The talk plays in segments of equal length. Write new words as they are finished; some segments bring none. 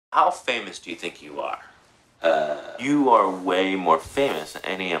How famous do you think you are? You are way more famous than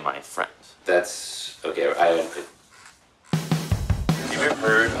any of my friends. That's okay. Have you ever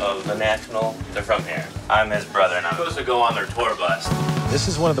heard of The National? They're from here. I'm his brother, and I'm supposed to go on their tour bus. This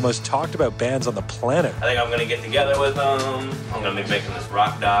is one of the most talked about bands on the planet. I think I'm gonna get together with them. I'm gonna be making this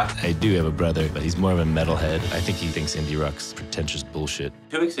rock doc. I do have a brother, but he's more of a metalhead. I think he thinks indie rock's pretentious bullshit.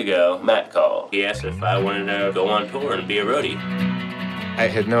 2 weeks ago, Matt called. He asked if I wanted to go on tour and be a roadie. I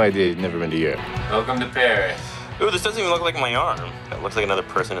had no idea you'd never been to Europe. Welcome to Paris. Ooh, this doesn't even look like my arm. It looks like another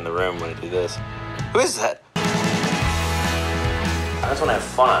person in the room when I do this. Who is that? I just want to have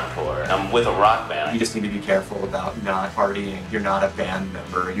fun on tour. I'm with a rock band. You just need to be careful about not partying. You're not a band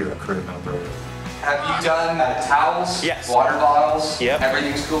member, you're a crew member. Have you done towels? Yes. Water bottles? Yep.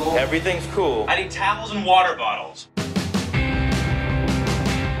 Everything's cool? Everything's cool. I need towels and water bottles.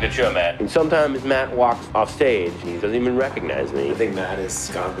 Good show, Matt. And sometimes Matt walks off stage and he doesn't even recognize me. I think Matt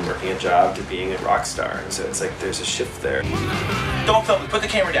has gone from working a job to being a rock star, and so it's like there's a shift there. Don't film me. Put the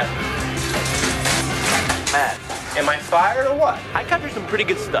camera down. Matt, am I fired or what? I cover some pretty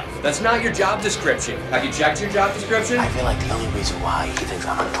good stuff. That's not your job description. Have you checked your job description? I feel like the only reason why he thinks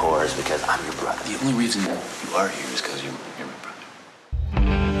I'm on tour is because I'm your brother. The only reason you are here is because you're my brother.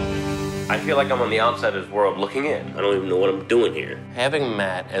 I feel like I'm on the outside of his world looking in. I don't even know what I'm doing here. Having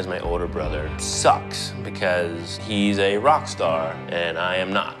Matt as my older brother sucks because he's a rock star and I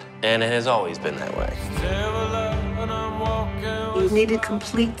am not. And it has always been that way. You need to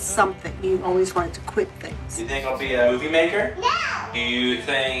complete something. You always wanted to quit things. Do you think I'll be a movie maker? No! Do you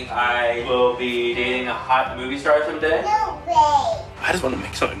think I will be dating a hot movie star someday? No way! I just want to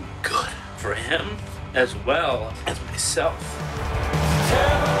make something good for him as well as myself. You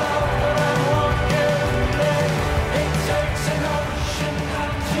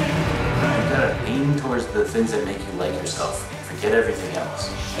gotta lean towards the things that make you like yourself. Forget everything else.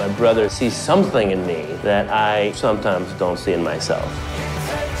 My brother sees something in me that I sometimes don't see in myself.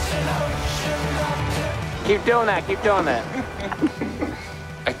 Keep doing that, keep doing that.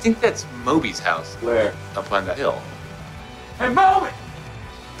 I think that's Moby's house. Where? Up on the hill. Hey, Moby!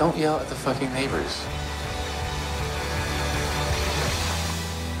 Don't yell at the fucking neighbors.